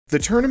The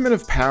Tournament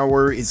of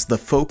Power is the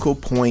focal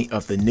point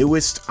of the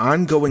newest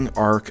ongoing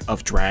arc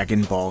of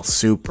Dragon Ball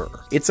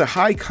Super. It's a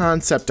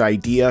high-concept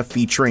idea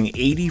featuring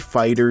 80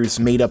 fighters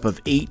made up of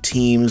 8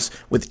 teams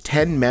with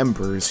 10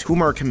 members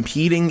whom are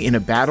competing in a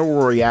Battle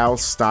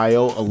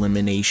Royale-style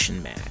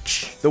elimination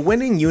match. The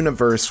winning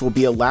universe will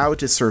be allowed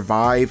to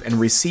survive and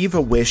receive a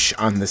wish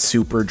on the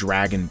Super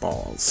Dragon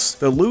Balls.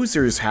 The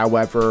losers,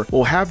 however,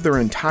 will have their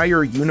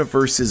entire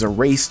universes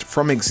erased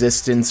from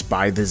existence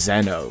by the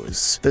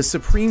Zenos, the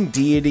supreme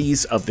deities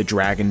of the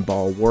Dragon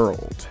Ball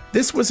world.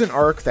 This was an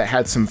arc that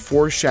had some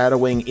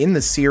foreshadowing in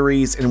the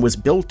series and was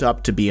built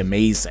up to be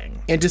amazing.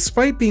 And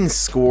despite being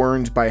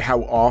scorned by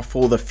how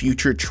awful the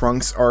Future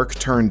Trunks arc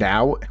turned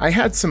out, I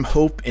had some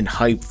hope and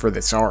hype for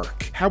this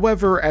arc.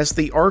 However, as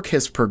the arc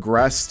has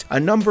progressed, a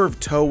number of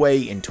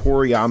Toei and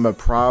Toriyama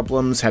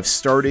problems have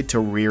started to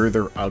rear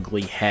their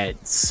ugly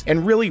heads,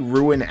 and really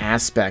ruin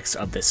aspects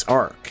of this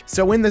arc.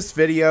 So in this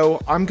video,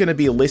 I'm going to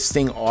be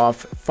listing off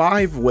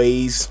 5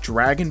 ways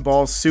Dragon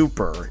Ball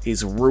Super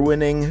is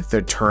ruining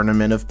the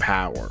Tournament of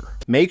Power.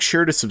 Make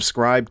sure to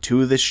subscribe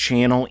to this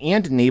channel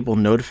and enable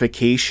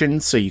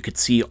notifications so you can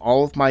see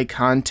all of my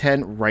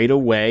content right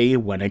away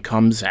when it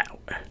comes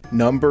out.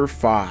 Number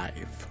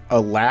 5.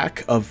 A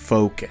lack of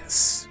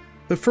focus.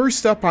 The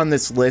first up on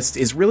this list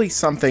is really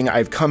something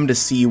I've come to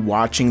see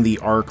watching the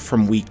arc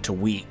from week to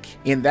week,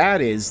 and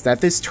that is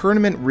that this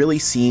tournament really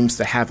seems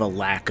to have a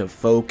lack of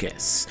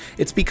focus.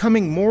 It's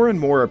becoming more and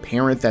more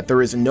apparent that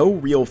there is no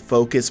real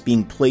focus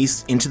being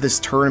placed into this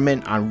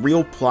tournament on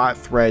real plot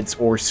threads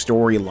or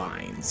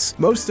storylines.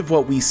 Most of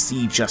what we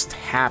see just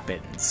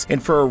happens,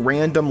 and for a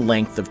random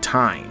length of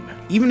time.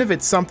 Even if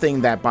it's something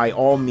that by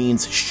all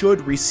means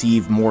should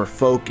receive more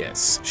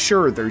focus.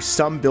 Sure, there's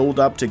some build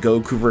up to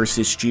Goku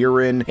vs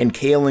Jiren and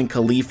Kale and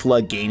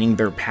Caulifla gaining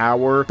their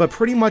power, but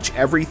pretty much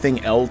everything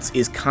else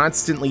is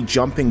constantly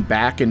jumping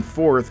back and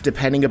forth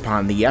depending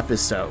upon the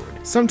episode.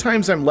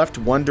 Sometimes I'm left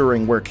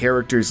wondering where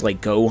characters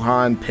like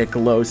Gohan,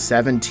 Piccolo,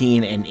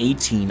 17, and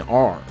 18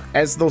 are,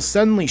 as they'll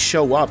suddenly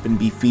show up and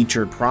be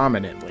featured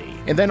prominently,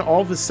 and then all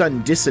of a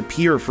sudden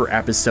disappear for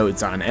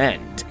episodes on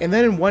end. And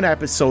then in one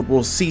episode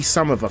we'll see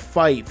some of a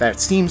fight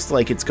that seems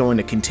like it's going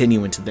to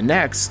continue into the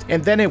next,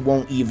 and then it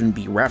won't even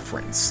be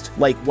referenced.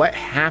 Like, what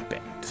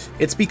happened?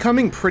 It's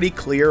becoming pretty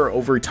clear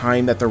over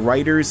time that the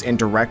writers and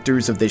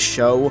directors of this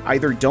show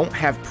either don't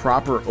have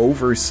proper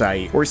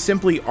oversight or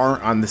simply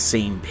aren't on the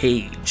same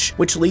page,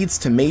 which leads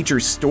to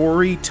major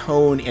story,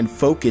 tone, and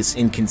focus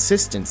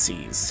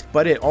inconsistencies.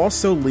 But it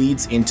also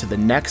leads into the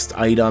next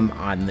item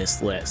on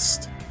this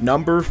list.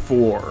 Number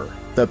 4.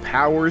 The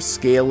power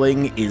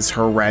scaling is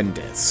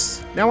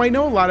horrendous. Now, I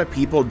know a lot of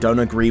people don't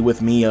agree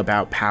with me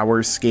about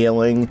power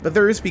scaling, but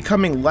there is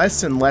becoming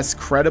less and less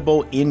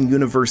credible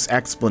in-universe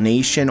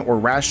explanation or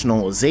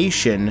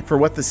rationalization for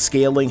what the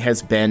scaling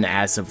has been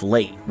as of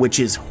late,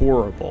 which is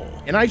horrible.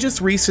 And I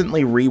just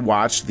recently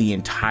rewatched the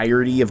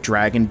entirety of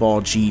Dragon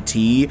Ball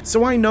GT,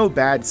 so I know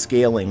bad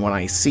scaling when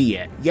I see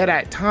it. Yet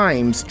at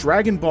times,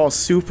 Dragon Ball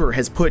Super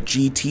has put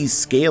GT's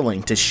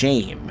scaling to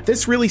shame.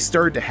 This really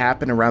started to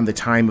happen around the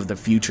time of the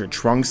Future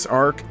Trunks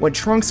arc, when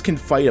Trunks can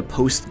fight a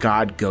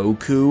post-god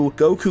Goku.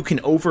 Goku can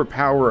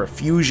overpower a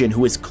Fusion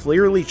who is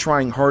clearly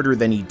trying harder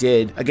than he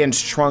did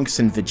against Trunks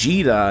and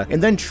Vegeta,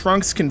 and then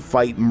Trunks can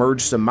fight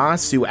Merge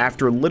Zamasu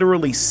after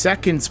literally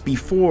seconds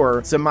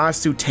before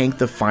Zamasu tanked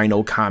the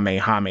final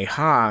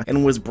Kamehameha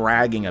and was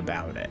bragging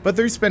about it. But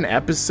there's been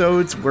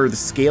episodes where the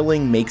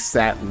scaling makes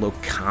that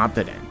look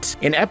competent.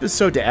 In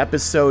episode to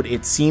episode,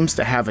 it seems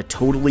to have a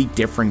totally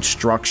different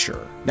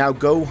structure. Now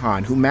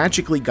Gohan, who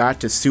magically got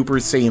to Super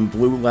Saiyan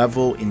Blue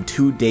level in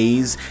 2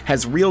 days,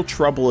 has real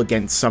trouble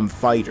against some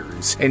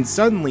fighters, and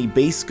suddenly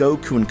base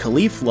Goku and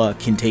Caulifla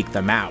can take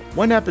them out.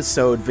 One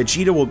episode,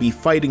 Vegeta will be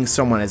fighting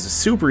someone as a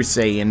Super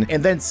Saiyan,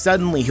 and then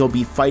suddenly he'll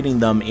be fighting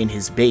them in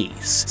his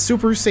base.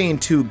 Super Saiyan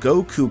 2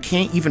 Goku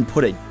can't even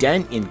put a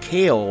dent in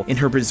Kale in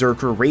her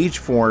Berserker Rage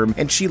form,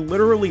 and she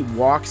literally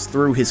walks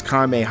through his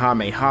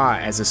Kamehameha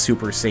as a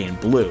Super Saiyan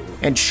Blue,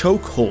 and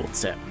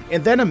chokeholds him.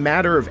 And then a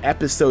matter of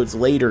episodes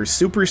later,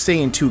 Super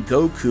Saiyan 2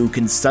 Goku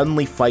can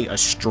suddenly fight a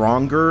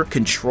stronger,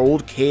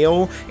 controlled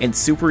Kale and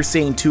Super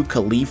Saiyan 2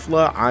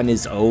 Caulifla on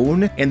his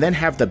own, and then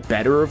have the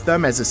better of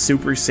them as a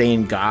Super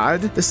Saiyan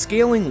God. The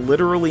scaling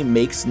literally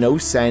makes no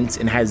sense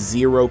and has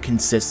zero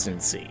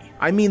consistency.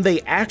 I mean, they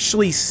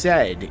actually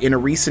said in a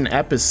recent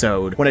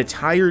episode when a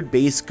tired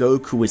base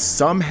Goku was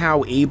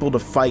somehow able to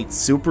fight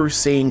Super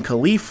Saiyan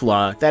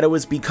Caulifla that it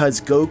was because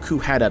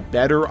Goku had a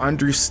better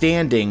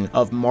understanding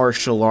of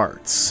martial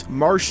arts.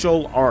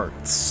 Martial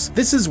arts.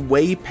 This is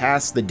way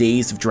past the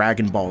days of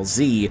Dragon Ball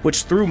Z,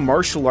 which threw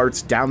martial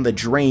arts down the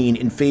drain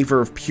in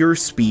favor of pure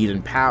speed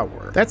and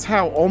power. That's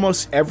how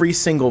almost every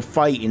single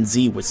fight in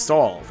Z was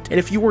solved, and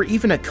if you were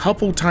even a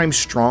couple times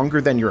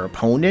stronger than your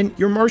opponent,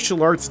 your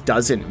martial arts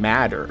doesn't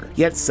matter.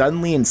 yet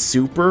suddenly in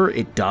Super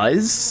it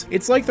does?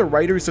 It's like the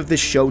writers of this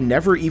show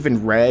never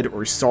even read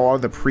or saw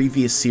the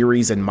previous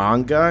series and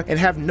manga and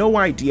have no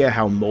idea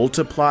how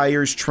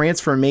multipliers,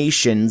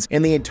 transformations,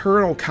 and the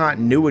internal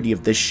continuity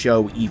of this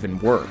show even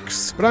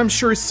works. But I'm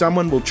sure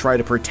someone will try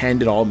to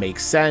pretend it all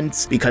makes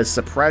sense because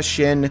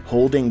suppression,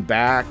 holding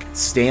back,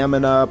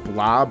 stamina,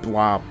 blah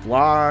blah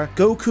blah.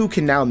 Goku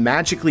can now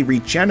magically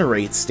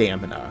regenerate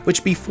stamina,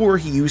 which before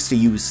he used to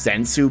use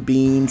senzu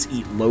beans,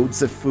 eat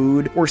loads of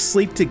food, or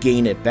sleep to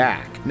gain it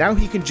back. Now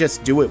he can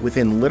just do it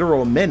within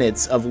literal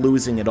minutes of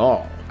losing it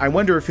all. I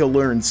wonder if he'll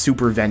learn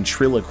super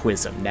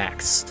ventriloquism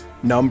next.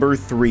 Number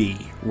 3.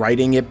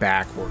 Writing it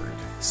backward.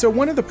 So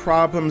one of the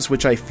problems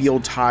which I feel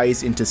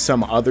ties into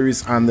some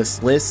others on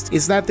this list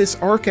is that this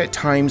arc at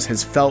times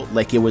has felt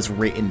like it was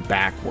written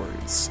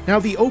backwards. Now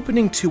the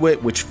opening to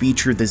it, which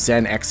featured the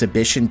ZEON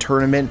exhibition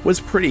tournament, was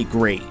pretty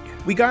great.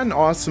 We got an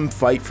awesome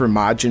fight for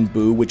Majin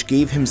Buu, which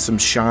gave him some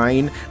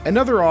shine,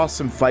 another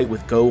awesome fight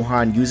with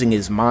Gohan using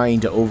his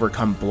mind to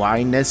overcome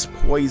blindness,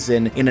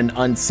 poison, and an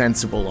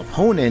unsensible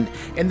opponent,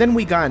 and then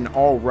we got an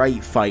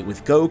alright fight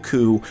with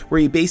Goku,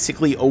 where he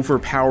basically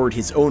overpowered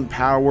his own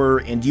power,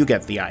 and you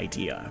get the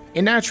idea.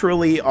 And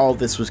naturally, all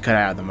this was cut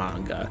out of the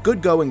manga.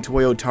 Good going,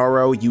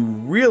 Toyotaro, you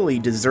really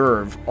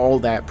deserve all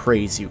that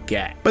praise you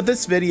get. But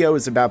this video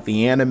is about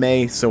the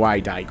anime, so I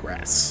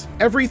digress.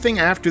 Everything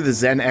after the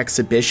ZEON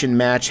exhibition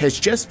match has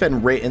just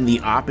been written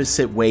the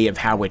opposite way of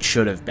how it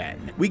should have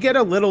been. We get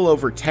a little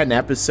over 10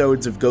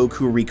 episodes of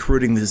Goku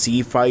recruiting the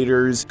Z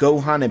fighters,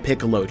 Gohan and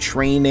Piccolo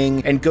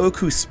training, and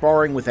Goku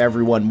sparring with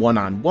everyone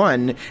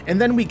one-on-one, and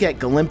then we get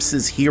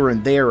glimpses here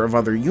and there of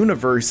other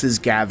universes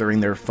gathering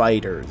their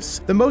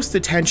fighters. The most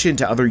attention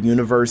to other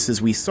universes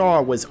we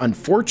saw was,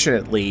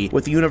 unfortunately,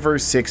 with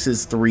Universe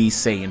 6's 3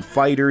 Saiyan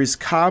fighters,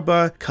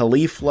 Kaba,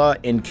 Caulifla,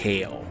 and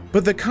Kale.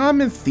 But the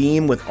common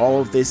theme with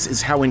all of this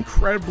is how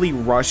incredibly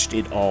rushed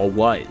it all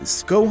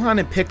was. Gohan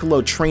and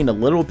Piccolo train a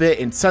little bit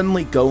and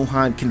suddenly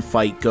Gohan can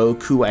fight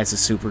Goku as a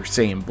Super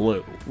Saiyan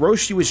Blue.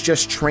 Roshi was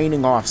just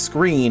training off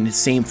screen,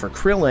 same for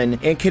Krillin,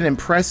 and can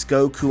impress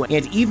Goku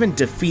and even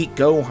defeat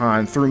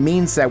Gohan through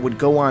means that would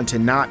go on to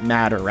not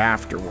matter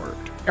afterward.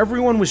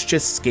 Everyone was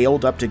just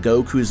scaled up to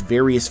Goku's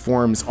various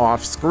forms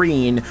off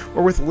screen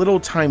or with little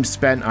time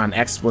spent on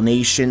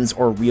explanations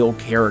or real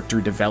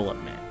character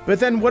development. But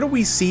then what do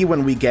we see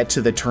when we get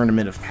to the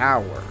Tournament of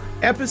Power?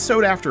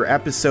 Episode after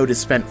episode is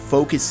spent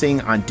focusing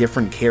on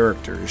different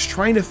characters,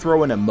 trying to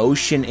throw in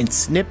emotion and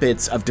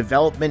snippets of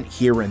development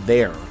here and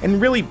there,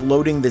 and really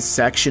bloating this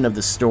section of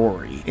the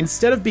story.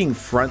 Instead of being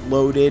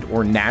front-loaded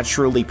or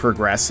naturally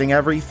progressing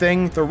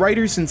everything, the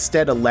writers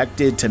instead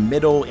elected to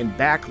middle and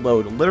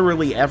backload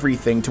literally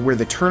everything to where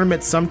the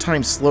tournament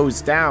sometimes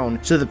slows down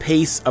to the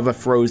pace of a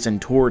frozen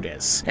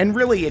tortoise, and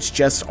really it's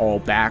just all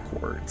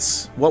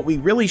backwards. What we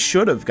really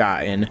should have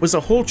gotten was a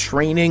whole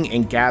training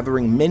and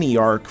gathering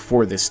mini-arc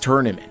for this tournament.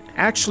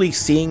 Actually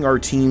seeing our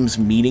teams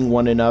meeting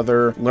one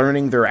another,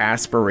 learning their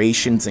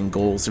aspirations and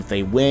goals if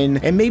they win,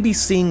 and maybe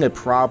seeing a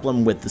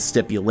problem with the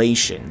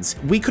stipulations.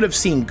 We could have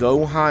seen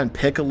Gohan,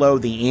 Piccolo,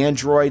 the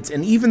androids,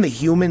 and even the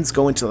humans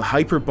go into the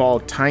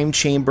hyperbolic time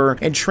chamber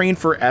and train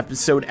for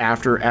episode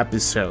after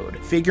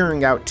episode,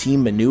 figuring out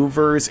team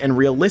maneuvers and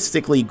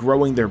realistically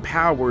growing their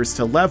powers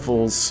to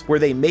levels where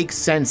they make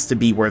sense to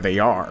be where they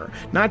are,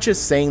 not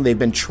just saying they've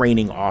been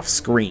training off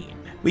screen.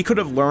 We could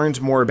have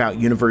learned more about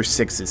Universe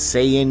 6's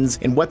Saiyans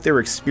and what their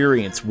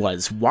experience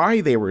was,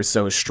 why they were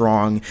so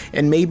strong,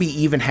 and maybe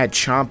even had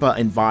Champa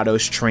and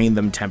Vados train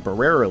them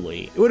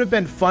temporarily. It would have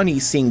been funny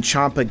seeing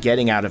Champa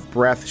getting out of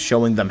breath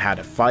showing them how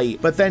to fight,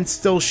 but then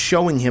still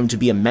showing him to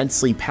be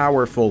immensely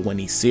powerful when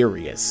he's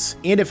serious.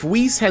 And if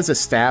Whis has a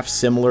staff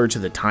similar to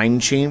the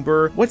Time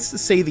Chamber, what's to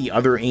say the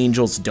other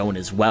angels don't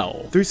as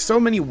well? There's so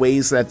many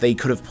ways that they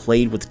could have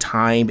played with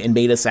time and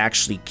made us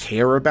actually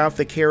care about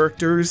the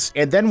characters,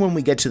 and then when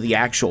we get to the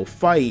actual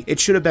fight, it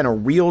should have been a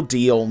real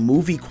deal,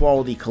 movie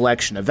quality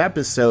collection of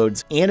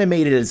episodes,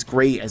 animated as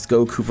great as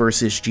Goku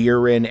vs.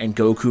 Jiren and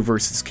Goku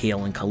vs.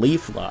 Kale and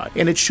Caulifla,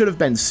 and it should have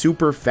been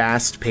super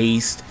fast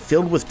paced,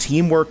 filled with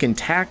teamwork and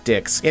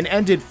tactics, and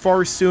ended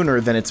far sooner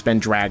than it's been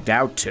dragged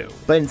out to.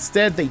 But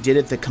instead they did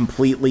it the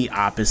completely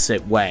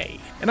opposite way.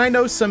 And I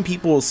know some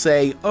people will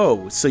say,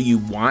 oh, so you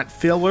want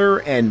filler,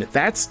 and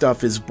that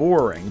stuff is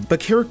boring. But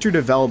character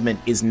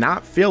development is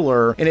not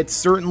filler, and it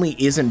certainly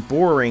isn't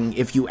boring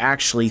if you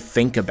actually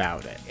think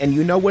about it. And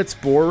you know what's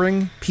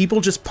boring?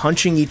 People just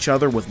punching each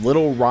other with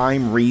little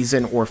rhyme,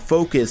 reason, or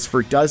focus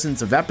for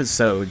dozens of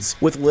episodes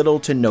with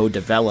little to no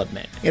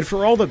development. And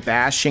for all the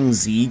bashing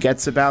Z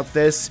gets about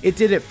this, it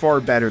did it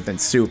far better than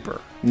Super.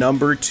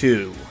 Number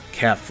 2.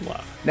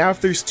 Kefla. Now,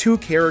 if there's two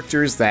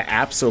characters that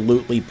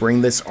absolutely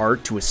bring this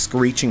arc to a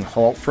screeching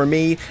halt for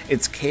me,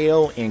 it's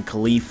Kale and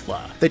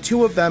Caulifla. The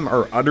two of them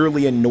are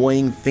utterly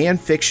annoying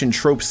fanfiction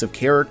tropes of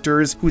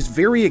characters whose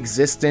very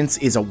existence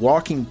is a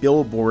walking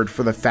billboard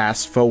for the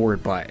fast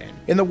forward button.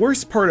 And the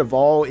worst part of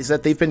all is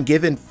that they've been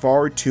given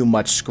far too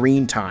much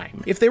screen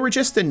time. If they were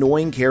just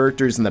annoying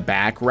characters in the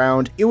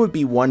background, it would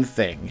be one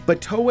thing, but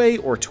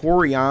Toei or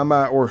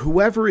Toriyama or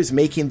whoever is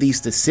making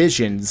these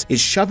decisions is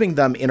shoving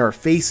them in our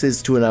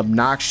faces to an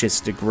obnoxious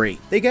degree.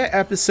 They get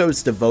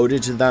episodes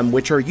devoted to them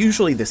which are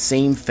usually the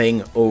same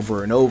thing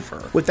over and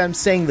over, with them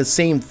saying the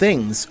same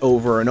things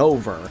over and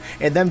over,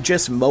 and them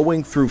just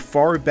mowing through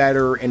far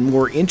better and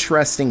more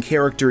interesting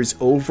characters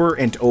over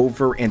and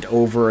over and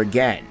over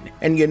again.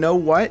 And you know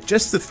what?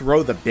 Just to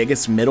throw the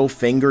biggest middle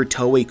finger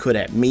Toei could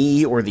at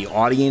me or the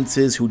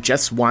audiences who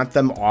just want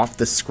them off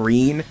the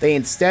screen, they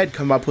instead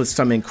come up with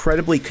some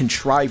incredibly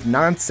contrived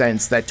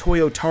nonsense that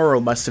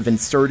Toyotaro must have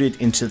inserted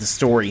into the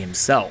story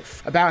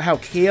himself, about how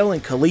Kale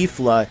and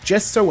Caulifla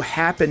just so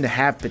happen to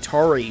have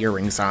Pitara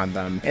earrings on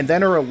them, and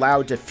then are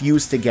allowed to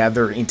fuse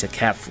together into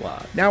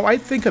Kefla. Now, I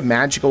think a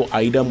magical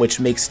item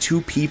which makes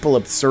two people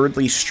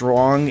absurdly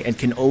strong and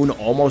can own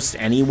almost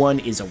anyone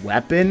is a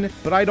weapon,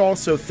 but I'd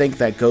also think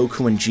that Goku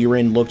and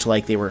Jiren looked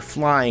like they were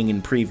flying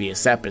in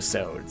previous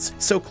episodes,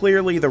 so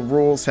clearly the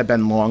rules have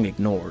been long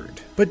ignored.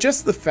 But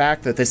just the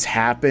fact that this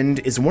happened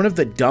is one of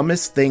the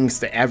dumbest things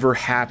to ever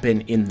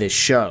happen in this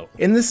show.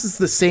 And this is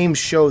the same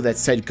show that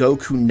said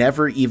Goku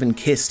never even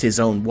kissed his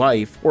own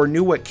wife, or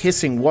knew what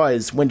kissing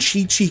was when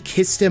Chi-Chi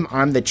kissed him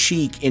on the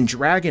cheek in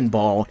Dragon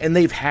Ball and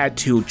they've had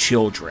 2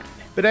 children.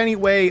 But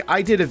anyway,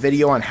 I did a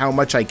video on how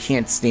much I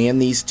can't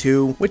stand these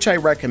two, which I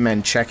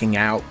recommend checking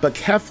out, but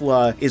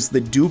Kefla is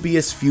the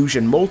dubious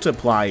fusion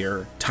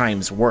multiplier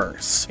times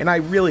worse, and I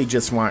really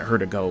just want her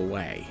to go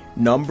away.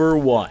 Number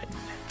 1.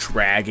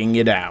 Dragging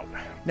it out.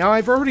 Now,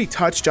 I've already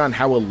touched on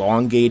how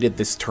elongated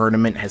this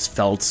tournament has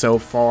felt so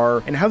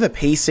far, and how the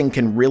pacing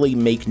can really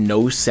make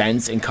no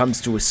sense and comes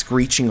to a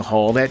screeching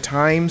halt at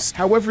times.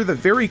 However, the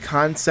very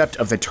concept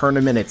of the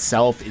tournament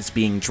itself is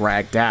being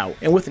dragged out,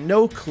 and with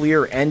no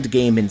clear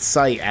endgame in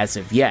sight as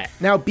of yet.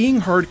 Now,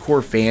 being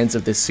hardcore fans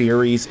of this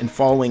series and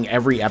following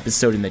every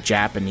episode in the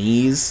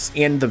Japanese,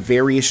 and the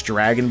various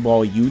Dragon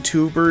Ball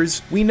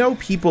YouTubers, we know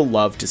people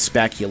love to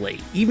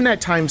speculate, even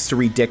at times to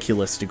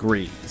ridiculous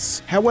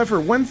degrees. However,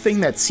 one thing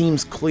that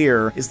seems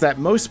clear is that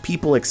most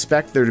people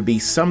expect there to be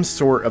some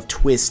sort of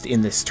twist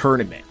in this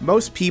tournament.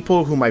 Most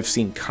people whom I've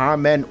seen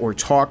comment or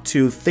talk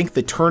to think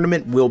the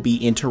tournament will be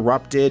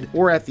interrupted,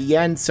 or at the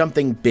end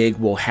something big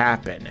will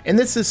happen, and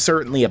this is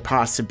certainly a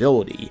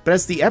possibility, but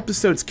as the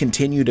episodes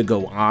continue to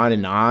go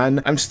on,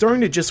 I'm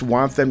starting to just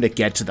want them to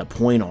get to the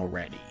point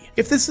already.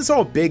 If this is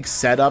all big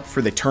setup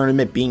for the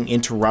tournament being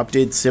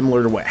interrupted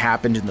similar to what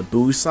happened in the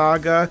Buu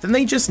saga, then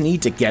they just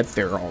need to get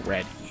there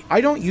already. I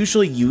don't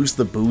usually use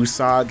the Buu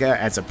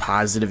saga as a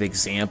positive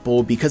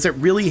example because it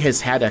really has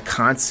had a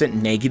constant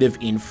negative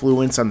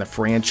influence on the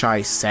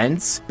franchise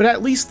since, but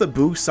at least the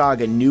Buu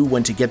saga knew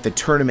when to get the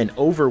tournament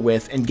over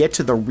with and get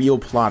to the real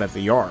plot of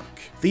the arc.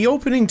 The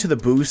opening to the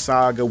Buu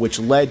saga, which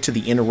led to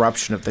the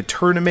interruption of the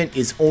tournament,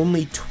 is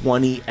only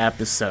 20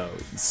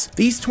 episodes.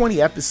 These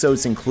 20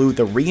 episodes include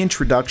the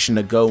reintroduction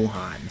of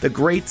Gohan, the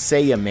Great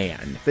Saiyan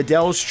Man,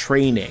 Vidal's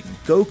training,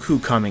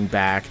 Goku coming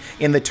back,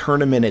 and the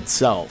tournament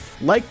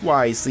itself.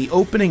 Likewise, the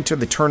opening to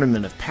the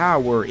Tournament of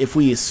Power, if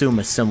we assume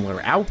a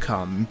similar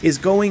outcome, is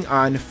going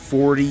on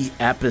 40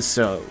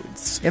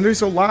 episodes. And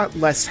there's a lot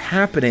less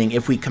happening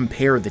if we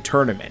compare the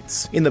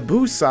tournaments. In the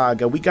Buu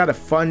saga, we got a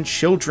fun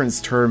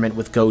children's tournament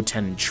with Goten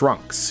and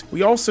Trunks.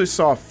 We also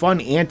saw fun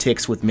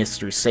antics with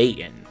Mr.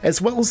 Satan,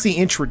 as well as the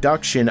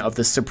introduction of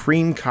the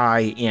Supreme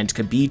Kai and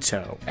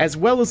Kibito, as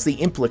well as the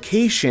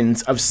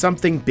implications of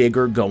something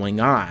bigger going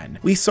on.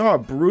 We saw a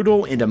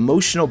brutal and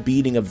emotional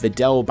beating of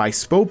Videl by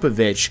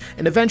Spopovich,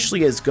 and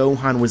eventually as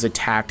Gohan was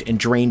attacked and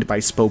drained by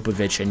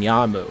Spopovich and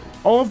Yamu.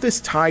 All of this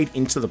tied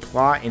into the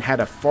plot and had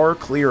a far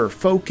clearer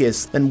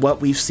focus than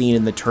what we've seen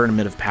in the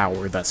Tournament of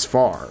Power thus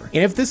far.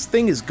 And if this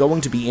thing is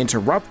going to be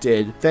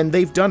interrupted, then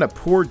they've done a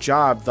poor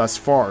job thus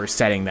far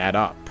setting that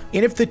up.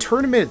 And if the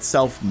tournament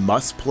itself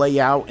must play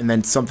out and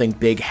then something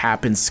big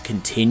happens to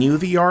continue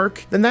the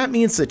arc, then that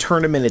means the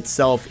tournament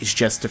itself is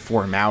just a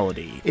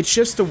formality. It's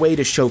just a way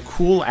to show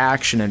cool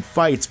action and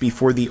fights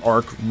before the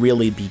arc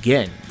really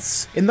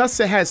begins. And thus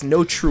it has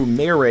no true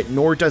merit,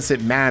 nor does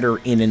it matter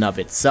in and of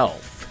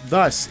itself.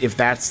 Thus, if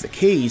that's the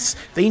case,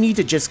 they need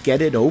to just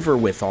get it over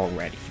with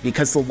already,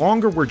 because the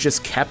longer we're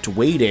just kept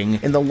waiting,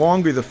 and the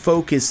longer the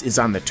focus is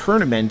on the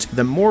tournament,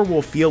 the more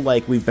we'll feel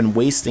like we've been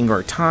wasting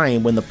our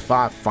time when the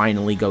plot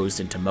finally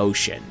goes into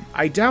motion.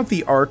 I doubt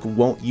the arc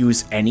won't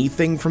use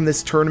anything from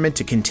this tournament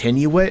to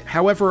continue it,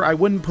 however I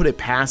wouldn't put it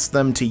past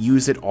them to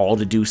use it all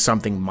to do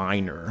something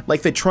minor,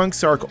 like the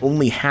Trunks arc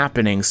only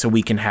happening so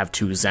we can have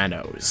 2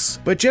 Zenos.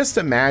 But just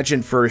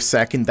imagine for a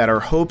second that our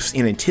hopes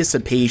and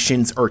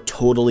anticipations are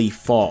totally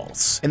false,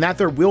 and that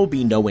there will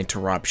be no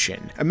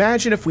interruption.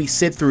 Imagine if we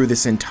sit through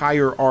this entire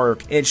entire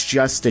arc, and it's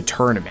just a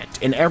tournament,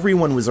 and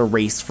everyone was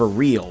erased for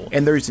real,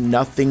 and there's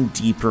nothing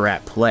deeper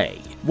at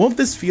play. Won't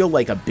this feel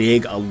like a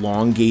big,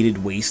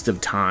 elongated waste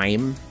of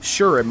time?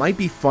 Sure, it might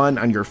be fun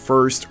on your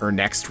first or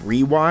next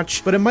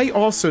rewatch, but it might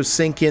also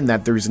sink in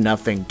that there's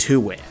nothing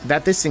to it.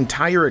 That this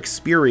entire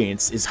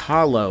experience is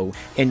hollow,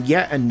 and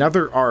yet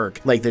another arc,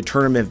 like the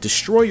Tournament of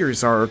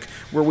Destroyers arc,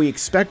 where we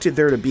expected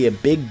there to be a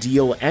big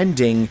deal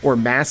ending or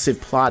massive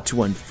plot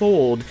to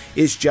unfold,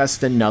 is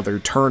just another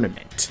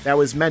tournament. That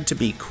was meant to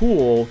be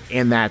cool,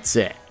 and that's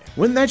it.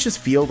 Wouldn't that just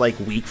feel like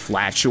weak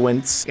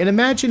flatulence? And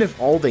imagine if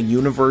all the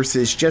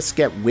universes just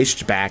get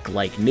wished back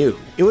like new.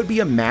 It would be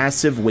a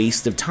massive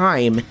waste of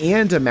time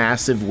and a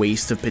massive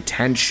waste of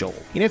potential.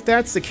 And if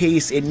that's the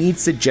case, it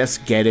needs to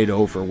just get it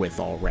over with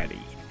already.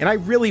 And I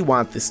really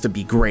want this to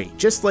be great,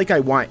 just like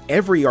I want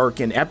every arc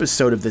and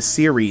episode of the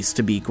series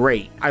to be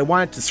great. I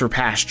want it to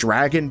surpass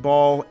Dragon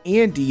Ball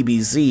and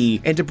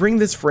DBZ, and to bring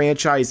this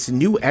franchise to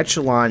new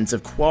echelons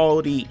of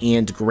quality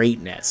and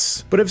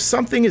greatness. But if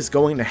something is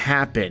going to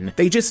happen,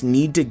 they just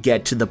need to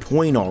get to the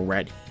point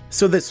already,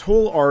 so this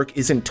whole arc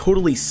isn't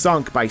totally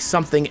sunk by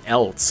something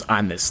else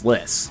on this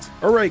list.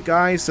 Alright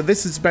guys, so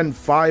this has been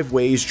 5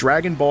 ways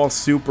Dragon Ball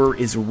Super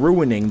is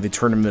ruining the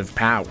Tournament of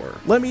Power.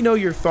 Let me know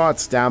your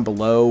thoughts down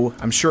below.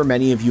 I'm sure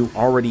many of you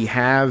already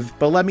have,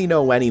 but let me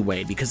know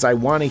anyway, because I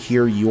want to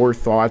hear your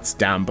thoughts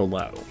down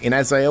below. And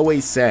as I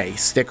always say,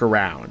 stick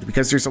around,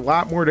 because there's a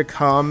lot more to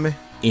come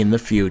in the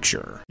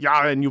future.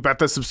 Yeah, and you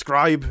better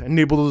subscribe,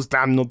 enable those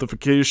damn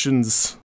notifications.